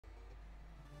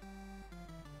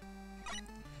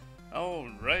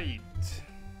Alright.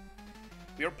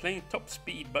 We are playing Top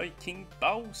Speed by King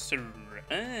Bowser,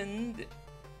 and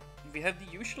we have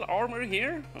the usual armor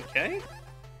here, okay.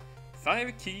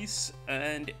 5 keys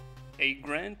and a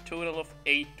grand total of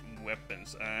 8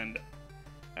 weapons, and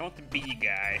I want the B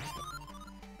guy.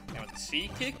 I want the C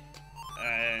kick,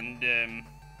 and yeah,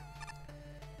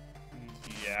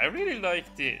 I really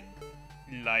like the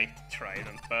light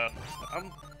trident, but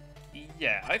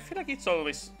yeah, I feel like it's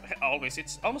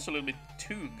it's almost a little bit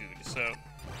too good, so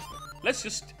let's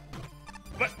just...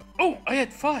 What? Oh, I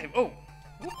had 5! Oh!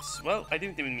 Whoops! Well, I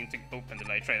didn't even mean to open the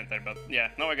light trident there, but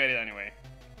yeah, now I got it anyway.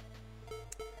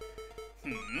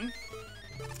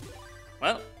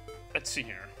 Well, let's see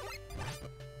here.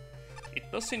 It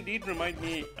does indeed remind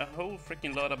me a whole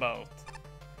freaking lot about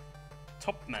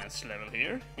Top Man's level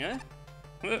here, yeah?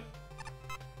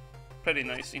 Pretty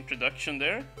nice introduction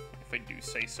there, if I do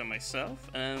say so myself,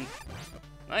 and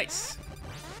nice!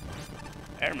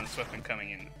 Airman's weapon coming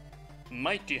in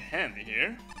mighty handy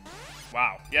here.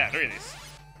 Wow, yeah, look at this.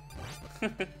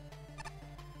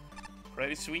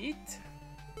 Pretty sweet.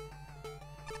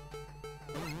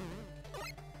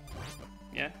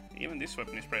 Yeah, even this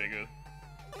weapon is pretty good.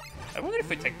 I wonder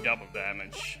if I take double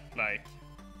damage, like,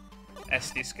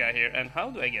 as this guy here, and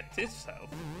how do I get this health?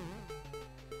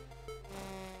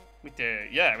 With the,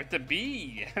 yeah, with the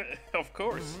B, of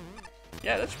course.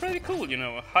 Yeah, that's pretty cool, you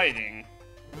know, hiding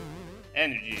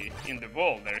energy in the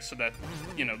wall there, so that,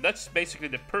 you know, that's basically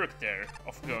the perk there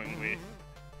of going with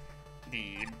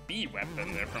the B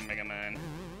weapon there from Mega Man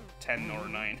 10 or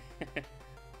 9.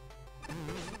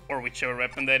 Or whichever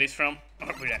weapon that is from,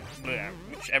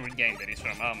 whichever game that is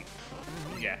from.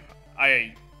 Yeah,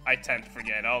 I tend to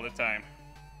forget all the time.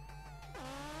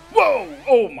 Whoa!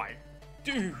 Oh my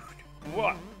dude!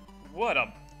 What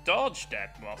a dodge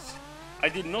that was! I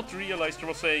did not realize there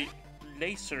was a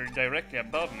laser directly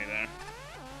above me there.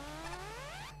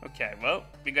 Okay, well,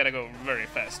 we gotta go very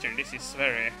fast here. This is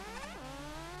very...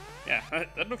 Yeah,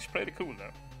 that looks pretty cool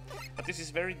though. But this is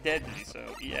very deadly,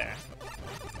 so yeah.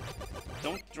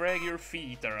 Don't drag your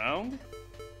feet around.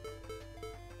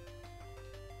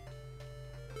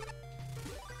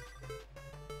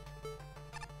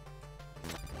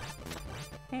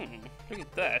 Look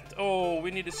at that. Oh,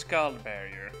 we need a skull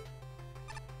barrier.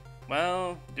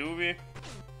 Well, do we?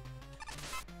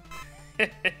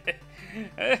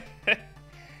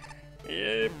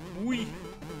 Yeah, we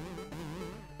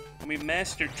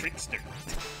master trickster.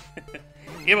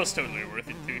 It was totally worth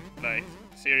it too, like,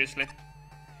 seriously.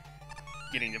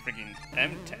 Getting the freaking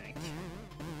M-tank.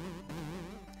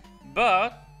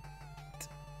 But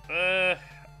I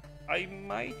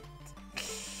might...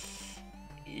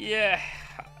 Yeah,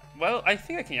 well, I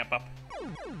think I can jump up.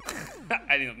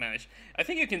 I didn't manage. I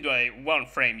think you can do a 1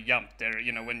 frame jump there,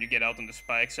 you know, when you get out on the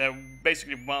spikes.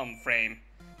 Basically 1 frame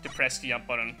to press the jump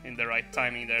button in the right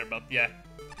timing there, but yeah.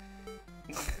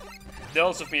 The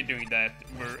odds of me doing that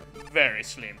were very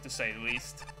slim, to say the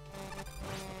least.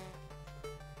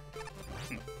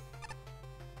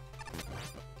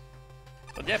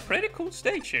 But yeah, pretty cool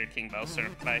stage here, King Bowser.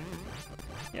 Like,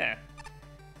 yeah,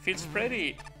 feels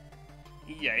pretty...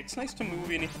 Yeah, it's nice to move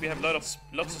in it. We have lots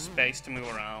of space to move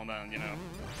around, and you know,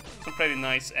 some pretty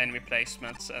nice enemy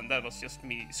placements. And that was just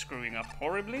me screwing up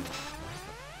horribly.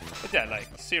 But yeah, like,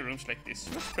 see rooms like this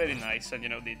looks pretty nice, and you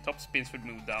know, the top spins would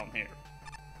move down here.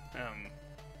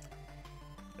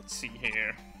 Let's see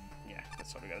here. Yeah,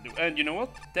 that's what we gotta do. And you know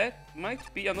what? That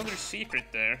might be another secret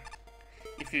there.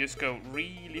 If you just go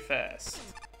really fast.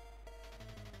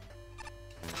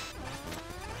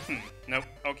 Nope.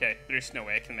 Okay, there's no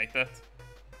way I can make that.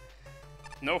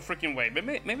 No freaking way.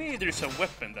 Maybe there's a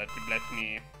weapon that would let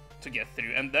me to get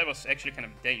through, and that was actually kind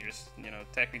of dangerous, you know,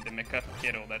 tackling the mecha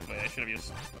kiddo that way. I should have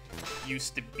just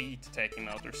used the B to take him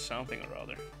out or something or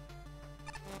other.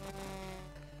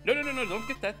 No, don't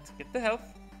get that. Get the health.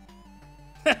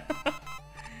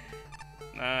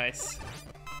 Nice.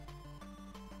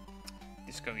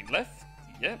 Just going left.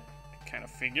 Yep, I kind of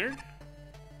figured.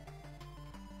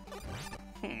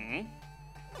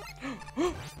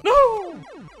 No!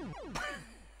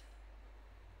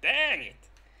 Dang it!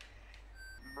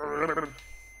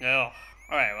 Oh,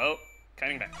 alright, well,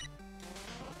 coming back.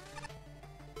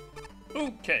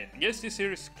 Okay, I guess this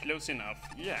here is close enough,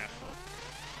 yeah.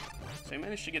 So I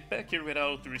managed to get back here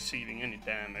without receiving any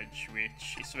damage,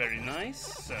 which is very nice,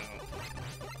 so...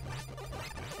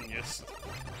 I can just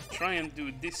try and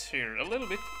do this here a little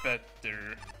bit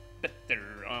better.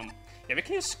 Yeah, we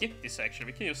can just skip this actually,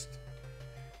 we can just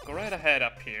go right ahead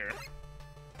up here.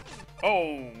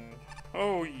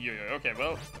 Oh, yeah, okay,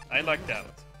 well, I like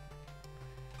that.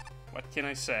 What can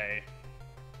I say?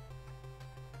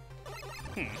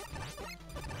 You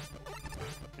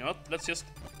know what? Let's just...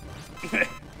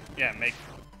 yeah, make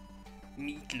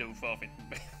meatloaf of it.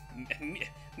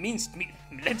 Minced meat.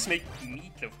 Let's make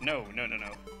meatloaf. No.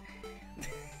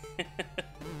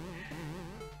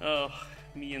 Oh,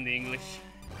 me and the English.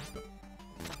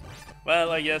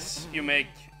 Well, I guess you make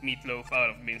meatloaf out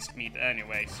of minced meat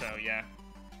anyway, so yeah.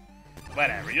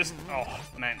 Whatever, just... oh,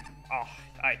 man. Oh,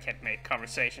 I can't make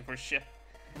conversation for shit.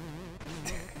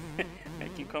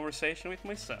 Making conversation with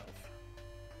myself.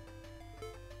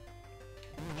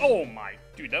 Oh my...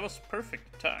 dude, that was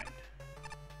perfect timed.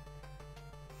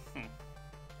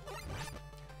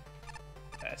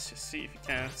 Let's just see if you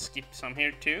can skip some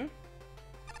here too.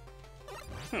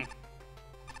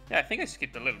 Yeah, I think I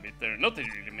skipped a little bit there. Not that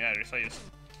it really matters, I just...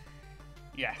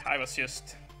 yeah, I was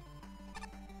just...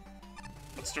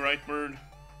 what's the right word?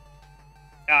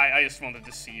 I just wanted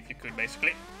to see if you could,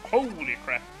 basically. Holy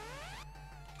crap!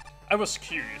 I was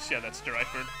curious, yeah, that's the right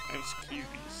word. I was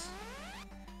curious.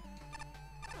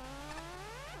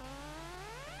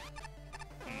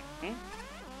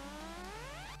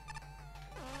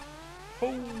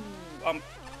 Oh,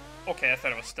 okay, I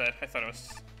thought I was dead. I thought I was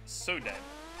so dead.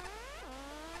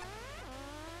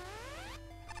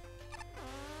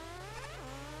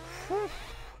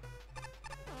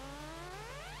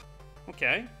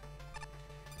 Okay.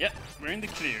 Yeah, we're in the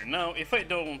clear. Now, if I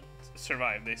don't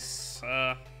survive this,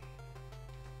 oh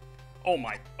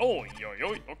my, oh,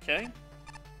 yo, okay.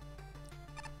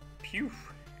 Pew.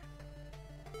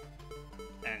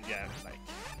 And yeah, like,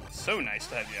 so nice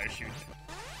to have the air shoot.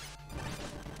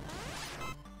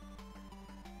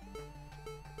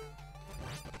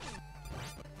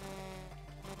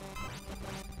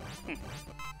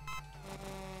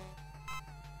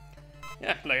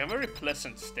 Yeah, like a very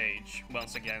pleasant stage,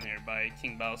 once again here by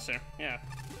King Bowser, yeah.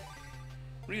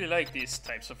 Really like these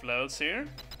types of levels here.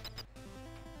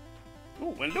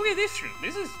 Oh, and look at this room,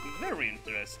 this is very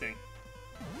interesting.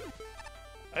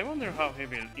 I wonder how he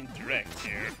will interact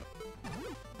here.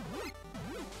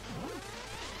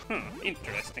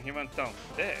 Interesting, he went down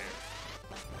there.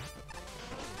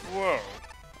 Whoa.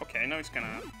 Okay, now he's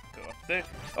gonna go up there.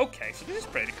 Okay, so this is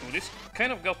pretty cool, this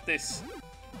kind of got this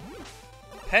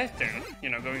pattern, you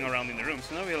know, going around in the room,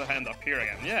 so now we'll end up here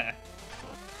again, yeah.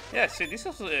 Yeah, see, this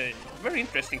is a very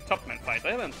interesting Topman fight.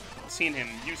 I haven't seen him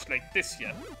used like this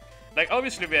yet. Like,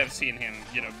 obviously we have seen him,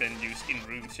 you know, been used in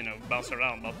rooms, you know, bounce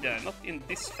around, but yeah, not in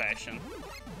this fashion.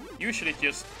 Usually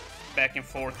just back and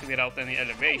forth without any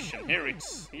elevation. Here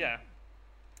it's, yeah.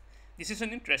 This is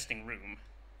an interesting room.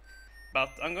 But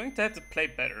I'm going to have to play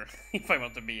better if I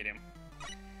want to beat him.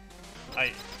 I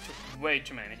took way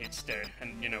too many hits there,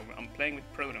 and you know, I'm playing with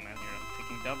Proto Man here, I'm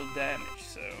taking double damage,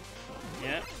 so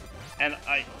yeah. And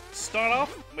I start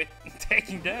off with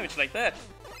taking damage like that.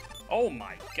 Oh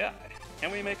my god, can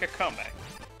we make a comeback?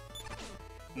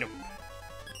 Nope.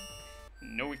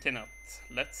 No, we cannot.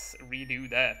 Let's redo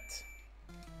that.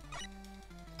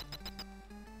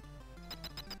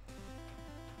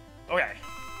 Okay,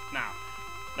 now,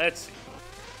 let's see.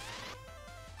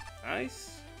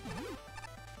 Nice.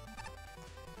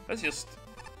 Let's just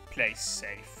play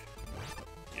safe,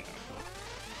 you know.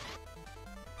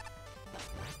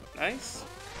 Nice.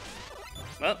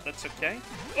 Well, that's okay.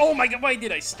 Oh my god, why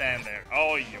did I stand there?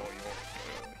 Oh, yo.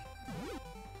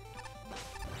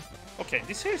 Okay,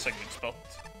 this here is a good spot.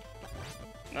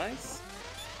 Nice.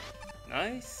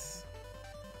 Nice.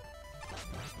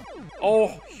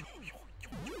 Oh,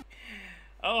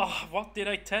 oh, what did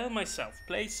I tell myself?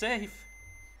 Play safe.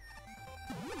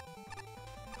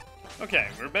 Okay,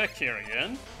 we're back here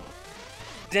again.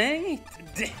 Dang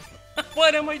it!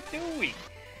 What am I doing?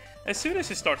 As soon as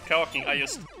you start talking, I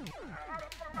just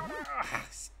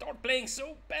start playing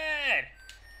so bad.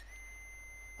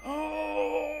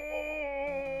 Oh,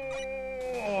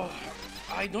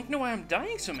 I don't know why I'm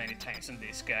dying so many times on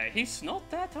this guy. He's not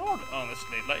that hard,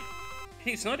 honestly. Like,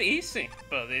 he's not easy,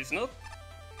 but it's not.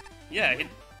 Yeah,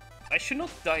 I should not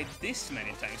die this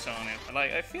many times on him.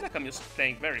 Like, I feel like I'm just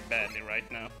playing very badly right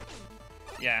now.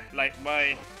 Yeah, like,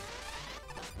 why...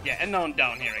 Yeah, and now I'm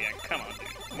down here again. Come on,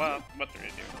 dude. Well, what do we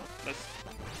do? Let's...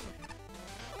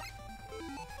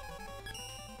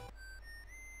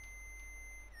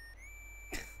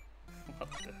 What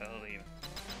the hell even?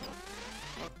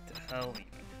 What the hell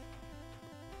even?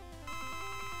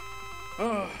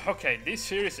 Oh, okay, this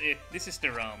here is it. This is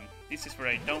the run. This is where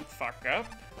I don't fuck up.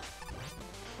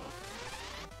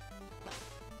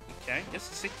 Okay,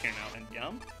 just sit here now and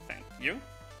jump. Thank you.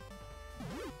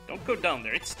 Don't go down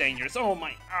there, it's dangerous. Oh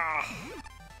my... Ah!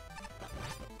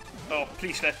 Oh,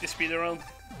 please let this be the run.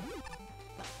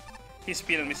 He's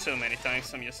beaten me so many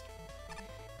times, I'm just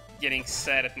getting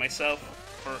sad at myself.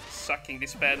 for sucking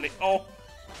this badly. Oh!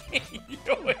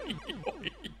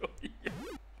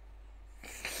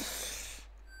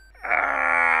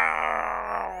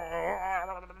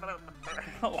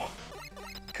 Oh,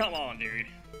 come on, dude.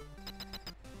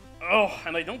 Oh,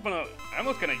 and I don't wanna... I'm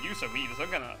not gonna use a wheels.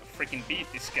 I'm gonna freaking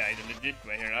beat this guy the legit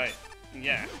way here.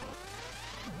 Yeah.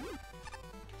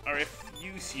 I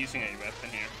refuse using a weapon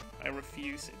here. I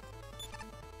refuse it.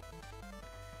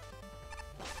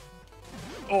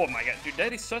 Oh my god, dude,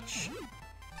 that is such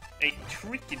a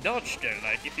tricky dodge there,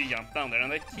 like, if you jump down there,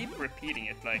 and I keep repeating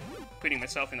it, like, putting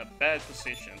myself in a bad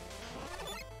position.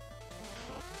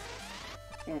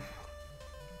 Oof.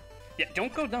 Yeah,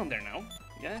 don't go down there now.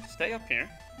 Yeah, stay up here.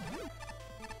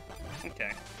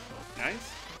 Okay,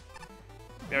 nice.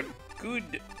 We have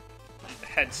good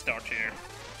head start here.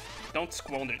 Don't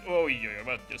squander it. Oh, yeah,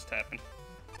 what just happened?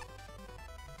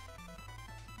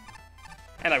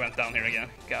 And I went down here again.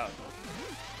 God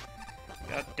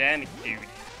damn it, dude.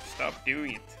 Stop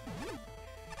doing it.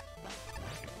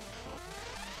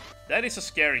 That is a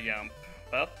scary jump.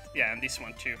 But, yeah, and this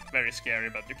one too. Very scary,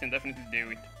 but you can definitely do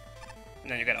it.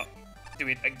 And then you gotta do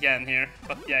it again here.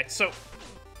 But yeah, it's so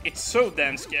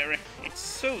damn scary. It's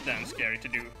so damn scary to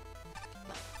do.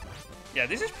 Yeah,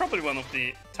 this is probably one of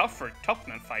the tougher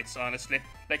Topman fights, honestly.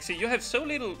 Like, see, you have so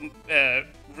little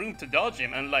room to dodge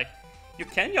him, and like, you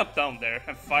can jump down there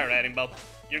and fire at him, but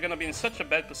you're gonna be in such a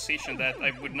bad position that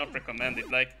I would not recommend it.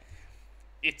 Like,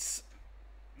 it's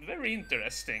very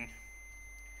interesting.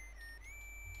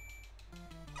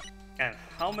 And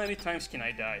how many times can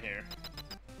I die here?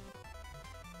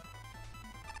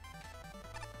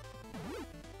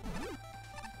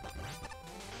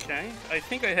 Okay, I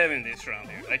think I have him this round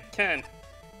here. I can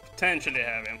potentially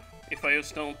have him if I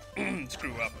just don't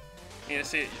screw up. Yeah,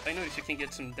 see, I notice you can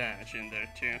get some damage in there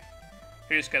too.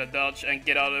 Here, just gotta dodge and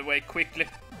get out of the way quickly.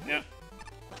 Yeah.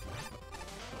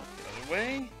 Get out of the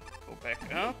way. Go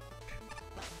back up.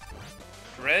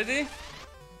 Ready?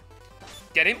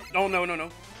 Get him. No, no, no, no.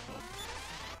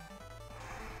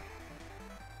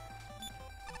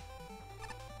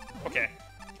 Okay.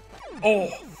 Oh,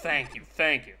 thank you,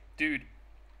 dude.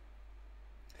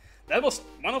 That was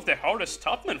one of the hardest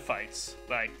Topman fights,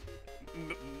 like,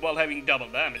 while having double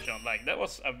damage on. Like, that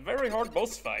was a very hard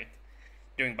boss fight,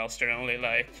 doing Buster only,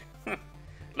 like,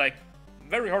 like,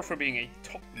 very hard for being a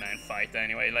Topman fight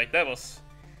anyway. Like, that was,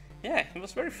 yeah, it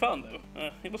was very fun though.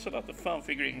 It was a lot of fun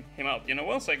figuring him out. You know,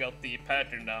 once I got the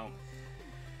pattern down,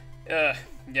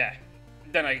 yeah,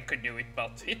 then I could do it,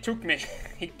 but it took me,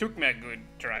 a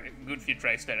good few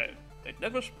tries there.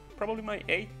 That was probably my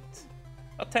 8th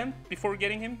attempt before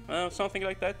getting him, something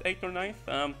like that, 8th or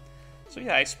 9th. So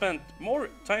yeah, I spent more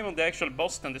time on the actual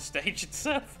boss than the stage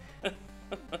itself.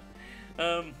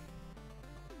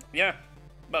 Yeah,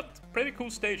 but pretty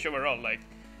cool stage overall, like,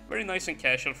 very nice and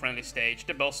casual friendly stage.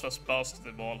 The boss was balls to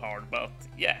the wall hard, but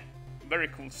yeah, very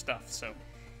cool stuff. So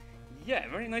yeah,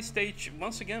 very nice stage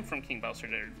once again from King Bowser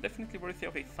there. Definitely worthy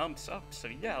of a thumbs up. So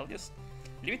yeah, I'll just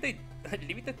leave it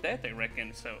at that, I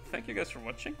reckon. So thank you guys for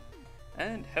watching,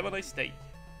 and have a nice day.